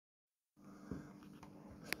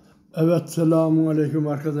Evet, selamun aleyküm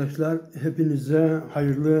arkadaşlar. Hepinize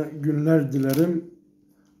hayırlı günler dilerim.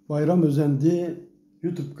 Bayram Özendi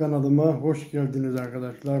YouTube kanalıma hoş geldiniz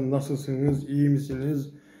arkadaşlar. Nasılsınız? İyi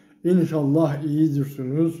misiniz? İnşallah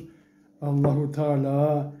iyidirsiniz. Allahu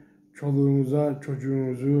Teala çoluğunuza,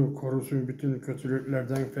 çocuğunuzu korusun bütün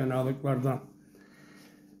kötülüklerden, fenalıklardan.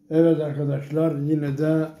 Evet arkadaşlar, yine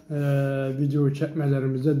de video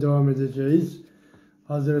çekmelerimize devam edeceğiz.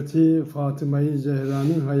 Hazreti Fatima-I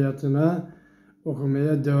Zehra'nın hayatına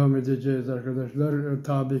okumaya devam edeceğiz arkadaşlar.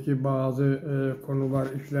 Tabii ki bazı konular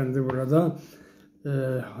işlendi burada.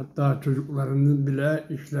 Hatta çocuklarının bile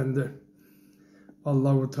işlendi.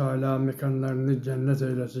 Allahu Teala mekanlarını cennet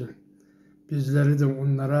eylesin. Bizleri de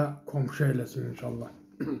onlara komşu eylesin inşallah.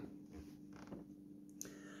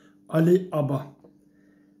 Ali Aba.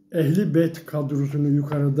 Ehli Beyt kadrosunu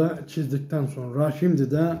yukarıda çizdikten sonra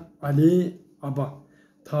şimdi de Ali Aba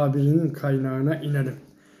tabirinin kaynağına inelim.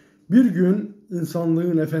 Bir gün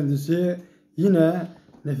insanlığın efendisi yine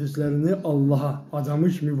nefislerini Allah'a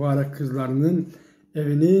adamış mübarek kızlarının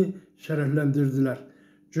evini şereflendirdiler.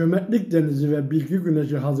 Cömertlik denizi ve bilgi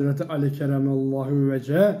güneşi Hazreti Ali Keremallahu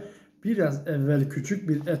Vece biraz evvel küçük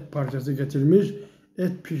bir et parçası getirmiş,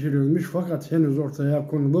 et pişirilmiş fakat henüz ortaya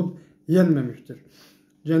konulup yenmemiştir.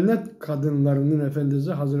 Cennet kadınlarının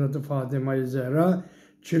efendisi Hazreti Fatima-I Zehra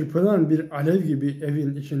çırpınan bir alev gibi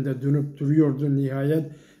evin içinde dönüp duruyordu.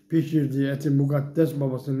 Nihayet pişirdiği eti mukaddes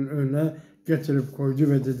babasının önüne getirip koydu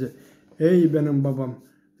ve dedi: "Ey benim babam,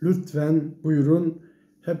 lütfen buyurun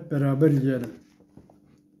hep beraber yiyelim."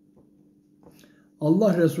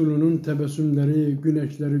 Allah Resulü'nün tebessümleri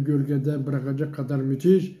güneşleri gölgede bırakacak kadar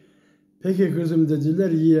müthiş. "Peki kızım," dediler,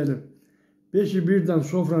 "yiyelim." Beşi birden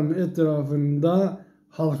sofranın etrafında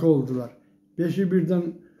halka oldular. Beşi birden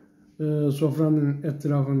sofranın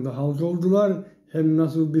etrafında halka oldular. Hem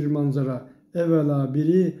nasıl bir manzara. Evvela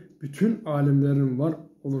biri bütün alemlerin var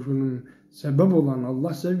oluşunun sebep olan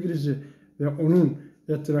Allah sevgilisi ve onun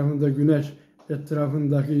etrafında güneş,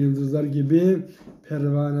 etrafındaki yıldızlar gibi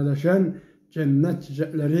pervaneleşen cennet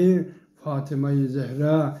çiçekleri Fatima-i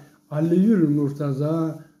Zehra, Ali-ül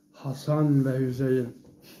Murtaza, Hasan ve Hüseyin.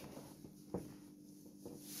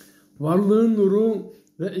 Varlığın nuru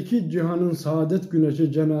ve iki cihanın saadet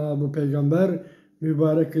güneşi Cenab-ı Peygamber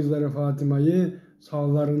mübarek kızları Fatima'yı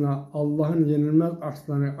sağlarına, Allah'ın yenilmez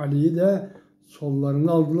arslanı Ali'yi de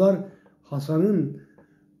sollarına aldılar.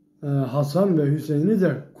 Hasan ve Hüseyin'i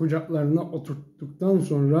de kucaklarına oturttuktan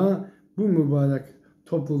sonra bu mübarek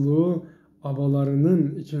topluluğu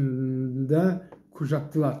abalarının içinde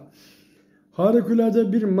kuşattılar.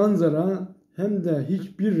 Harikulade bir manzara, hem de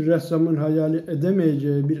hiçbir ressamın hayali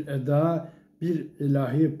edemeyeceği bir eda, bir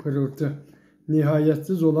ilahi pırıltı.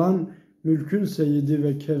 Nihayetsiz olan mülkün seyidi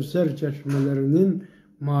ve Kevser çeşmelerinin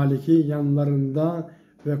maliki yanlarında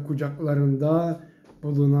ve kucaklarında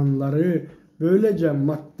bulunanları böylece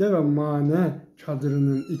madde ve mane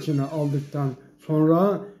çadırının içine aldıktan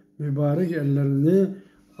sonra mübarek ellerini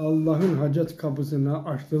Allah'ın hacet kapısına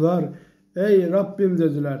açtılar. "Ey Rabbim,"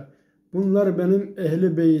 dediler, "bunlar benim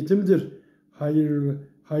ehli beytimdir.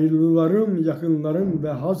 Hayırlılarım, yakınlarım ve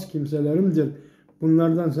has kimselerimdir.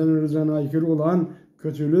 Bunlardan senin rızana aykırı olan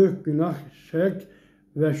kötülük, günah, şek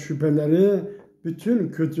ve şüpheleri, bütün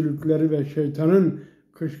kötülükleri ve şeytanın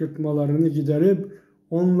kışkırtmalarını giderip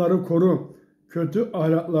onları koru. Kötü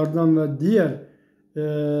ahlaklardan ve diğer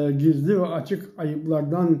gizli ve açık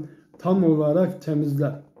ayıplardan tam olarak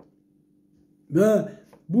temizle." Ve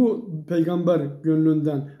bu peygamber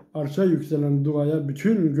gönlünden arşa yükselen duaya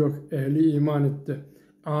bütün gök ehli iman etti.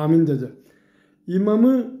 Amin dedi.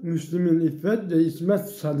 İmamı Müslim'in İffet ve İsmet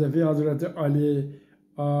Sadefi Hazreti Ali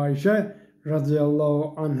Ayşe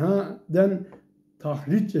radıyallahu anha'den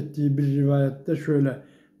tahriç ettiği bir rivayette şöyle: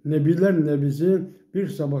 Nebiler Nebisi bir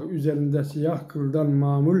sabah üzerinde siyah kıldan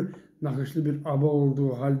mamul nakışlı bir aba olduğu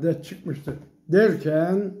halde çıkmıştı.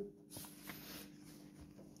 Derken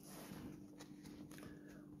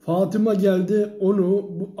Fatıma geldi, onu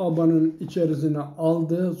bu abanın içerisine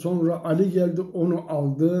aldı. Sonra Ali geldi, onu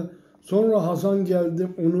aldı. Sonra Hasan geldi,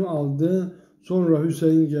 onu aldı. Sonra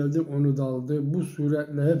Hüseyin geldi, onu da aldı. Bu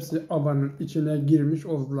suretle hepsi abanın içine girmiş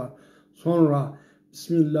oldular. Sonra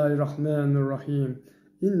Bismillahirrahmanirrahim.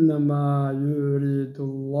 İnnemâ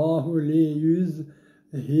yuridullahu li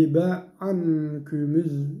yüzhibe ankümür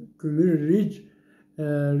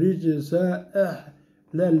ricse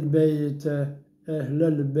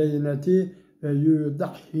ehlel beyneti ve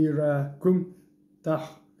yudahhirakum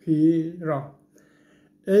tahhira.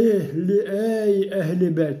 Ey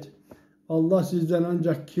ehli beyt! Allah sizden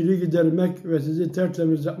ancak kiri gidermek ve sizi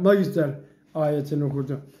tertemiz yapmak ister ayetini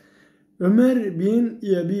okudu. Ömer bin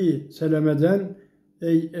Ebi Seleme'den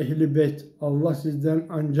Ey ehli beyt, Allah sizden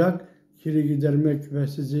ancak kiri gidermek ve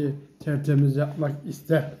sizi tertemiz yapmak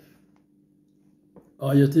ister.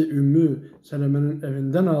 Ayeti Ümmü Seleme'nin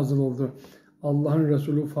evinden nazil oldu. Allah'ın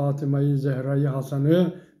Resulü Fatima-I, Zehra'yı,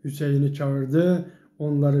 Hasan'ı, Hüseyin'i çağırdı.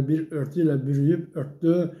 Onları bir örtüyle bürüyüp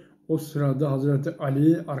örttü. O sırada Hazreti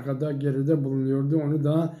Ali arkada geride bulunuyordu. Onu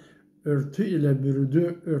da örtü ile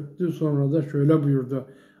bürüdü, örttü. Sonra da şöyle buyurdu.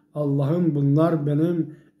 Allah'ım bunlar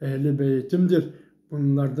benim ehli beytimdir.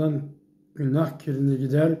 Bunlardan günah kirini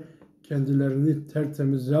gider, kendilerini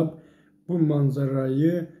tertemiz yap. Bu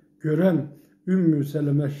manzarayı gören Ümmü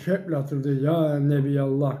Seleme şevkle hatırladı. Ya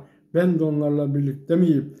Nebiyallah, ben de onlarla birlikte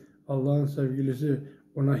miyim? Allah'ın sevgilisi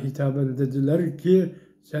ona hitaben dediler ki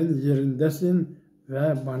sen yerindesin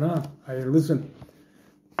ve bana hayırlısın.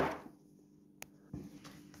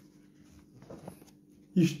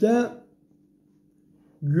 İşte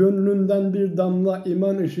gönlünden bir damla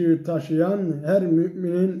iman ışığı taşıyan, her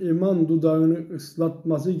müminin iman dudağını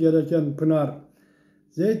ıslatması gereken pınar.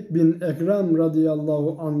 Zeyd bin Ekrem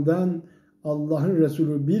radıyallahu anh'dan Allah'ın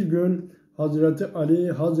Resulü bir gün Hazreti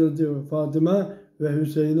Ali, Hazreti Fatima ve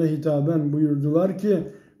Hüseyin'e hitaben buyurdular ki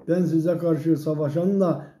ben size karşı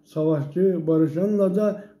savaşanla savaşçı, barışanla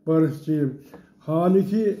da barışçıyım.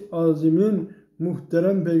 Halik-i Azim'in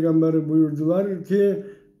muhterem peygamberi buyurdular ki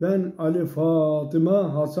ben Ali,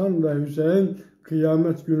 Fatıma, Hasan ve Hüseyin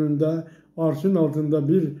kıyamet gününde arşın altında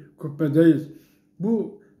bir kubbedeyiz.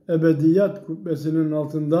 Bu ebediyet kubbesinin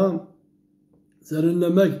altında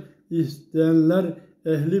serinlemek isteyenler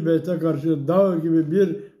ehli beyte karşı dağ gibi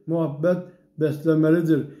bir muhabbet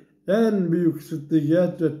beslemelidir. En büyük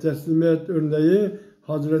sıddıkiyet ve teslimiyet örneği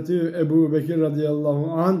Hazreti Ebu Bekir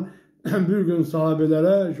radıyallahu anh bir gün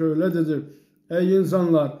sahabelere şöyle dedi. Ey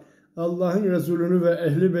insanlar! Allah'ın Resulünü ve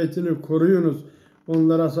ehli beytini koruyunuz.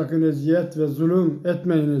 Onlara sakın eziyet ve zulüm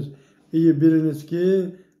etmeyiniz. İyi biliniz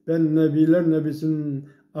ki ben Nebiler Nebisi'nin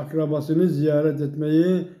akrabasını ziyaret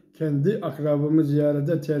etmeyi kendi akrabamı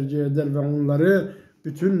ziyarete tercih eder ve onları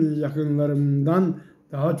bütün yakınlarımdan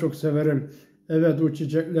daha çok severim. Evet, o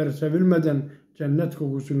çiçekler sevilmeden cennet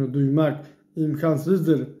kokusunu duymak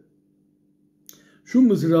imkansızdır. Şu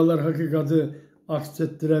mısralar hakikati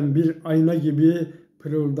aksettiren bir ayna gibi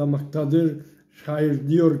pırıldamaktadır. Şair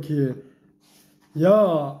diyor ki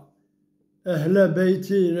ya ehle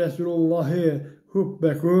beyti Resulullahi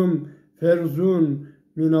hubbekum ferzun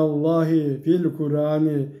minallahi fil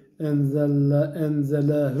Kur'ani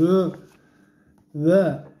enzelahu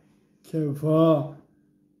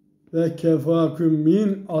ve kefâküm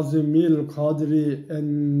min azimil kadri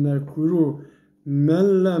ennekuru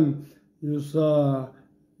men lem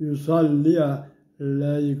yusalliya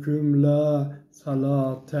leyküm la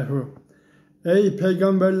salatehu. Ey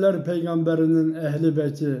peygamberler peygamberinin ehli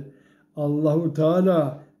beyti, Allahu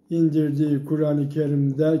Teala indirdiği Kur'an-ı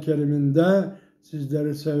Kerim'inde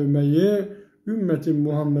sizleri sevmeyi ümmeti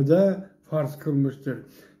Muhammed'e farz kılmıştır.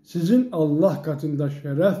 Sizin Allah katında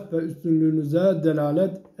şeref ve üstünlüğünüze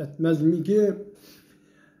delalet etmez mi ki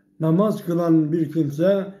namaz kılan bir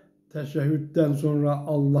kimse teşehhütten sonra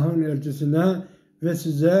Allah'ın elçisine ve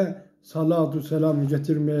size salatu selam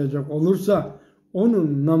getirmeyecek olursa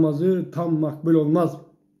onun namazı tam makbul olmaz.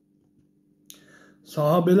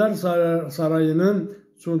 Sahabeler sarayının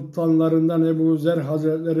sultanlarından Ebu Zer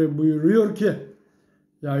Hazretleri buyuruyor ki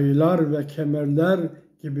yaylar ve kemerler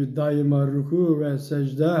gibi daima ruku ve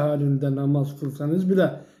secde halinde namaz kılsanız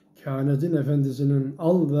bile kainatın efendisinin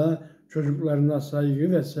al ve çocuklarına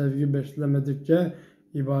saygı ve sevgi beslemedikçe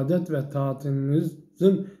ibadet ve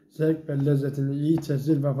taatınızın zevk ve lezzetini, iyi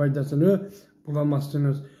tesir ve faydasını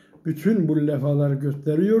bulamazsınız. Bütün bu lefalar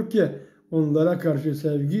gösteriyor ki onlara karşı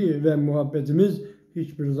sevgi ve muhabbetimiz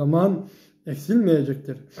hiçbir zaman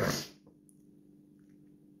eksilmeyecektir.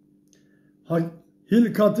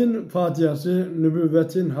 Hilkatın fatihası,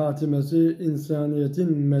 nübüvvetin hatimesi,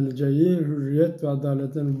 insaniyetin melceği, hürriyet ve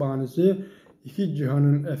adaletin banisi, iki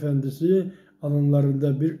cihanın efendisi,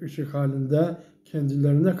 alınlarında bir ışık halinde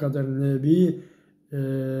kendilerine kadar nebi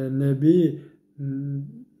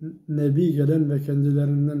gelen ve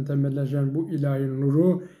kendilerinden temelleşen bu ilahi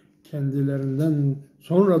nuru kendilerinden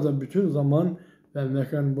sonra da bütün zaman ve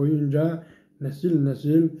mekan boyunca nesil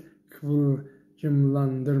nesil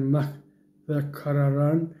kıvılcımlandırmak ve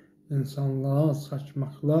kararan insanlığa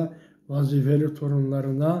saçmakla vazifeli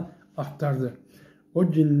torunlarına aktardı.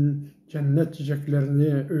 O cennet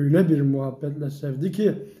çiçeklerini öyle bir muhabbetle sevdi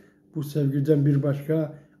ki bu sevgiden bir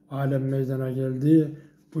başka alem meydana geldi.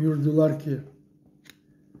 Buyurdular ki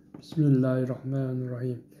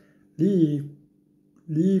Bismillahirrahmanirrahim.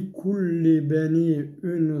 Li kulli beni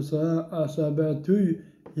unsa asabatu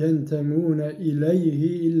yentemune ileyhi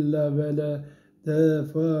illa de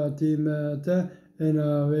Fatimete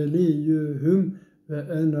ena veliyyuhum ve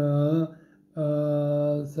ena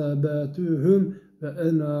asabetühüm ve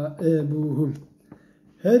ena ebuhum.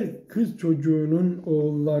 Her kız çocuğunun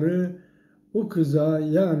oğulları o kıza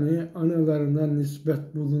yani analarına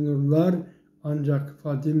nispet bulunurlar. Ancak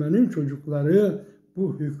Fatime'nin çocukları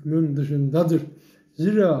bu hükmün dışındadır.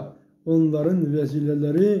 Zira onların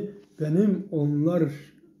vesileleri benim onlar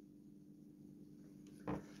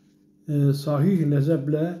sahih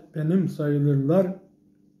neseple benim sayılırlar.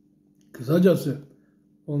 Kısacası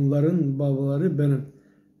onların babaları benim.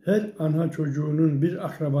 Her ana çocuğunun bir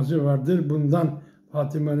akrabası vardır. Bundan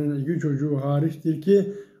Fatime'nin 2 çocuğu hariçtir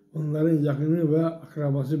ki onların yakını ve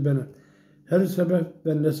akrabası benim. Her sebep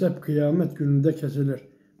ve nesep kıyamet gününde kesilir.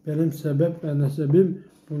 Benim sebep ve nesebim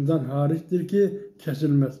bundan hariçtir ki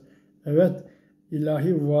kesilmez. Evet,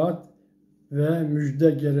 ilahi vaat ve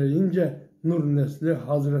müjde gereğince nur nesli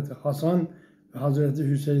Hazreti Hasan ve Hazreti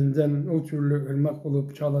Hüseyin'den o türlü ırmak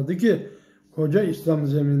olup çaladı ki koca İslam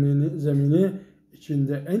zemini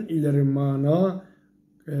içinde en ileri mana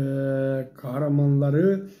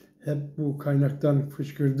kahramanları hep bu kaynaktan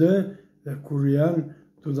fışkırdı ve kuruyan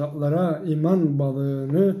dudaklara iman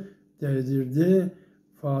balığını değdirdi.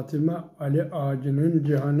 Fatima-I ağacının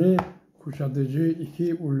cihanı kuşatıcı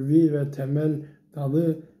 2 ulvi ve temel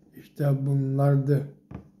dalı işte bunlardı.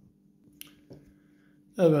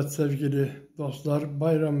 Evet sevgili dostlar,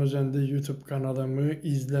 Bayram Özendi YouTube kanalımı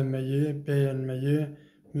izlemeyi, beğenmeyi,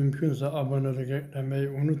 mümkünse abonelik eklemeyi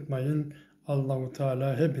unutmayın. Allah-u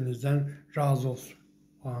Teala hepinizden razı olsun.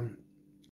 Amin.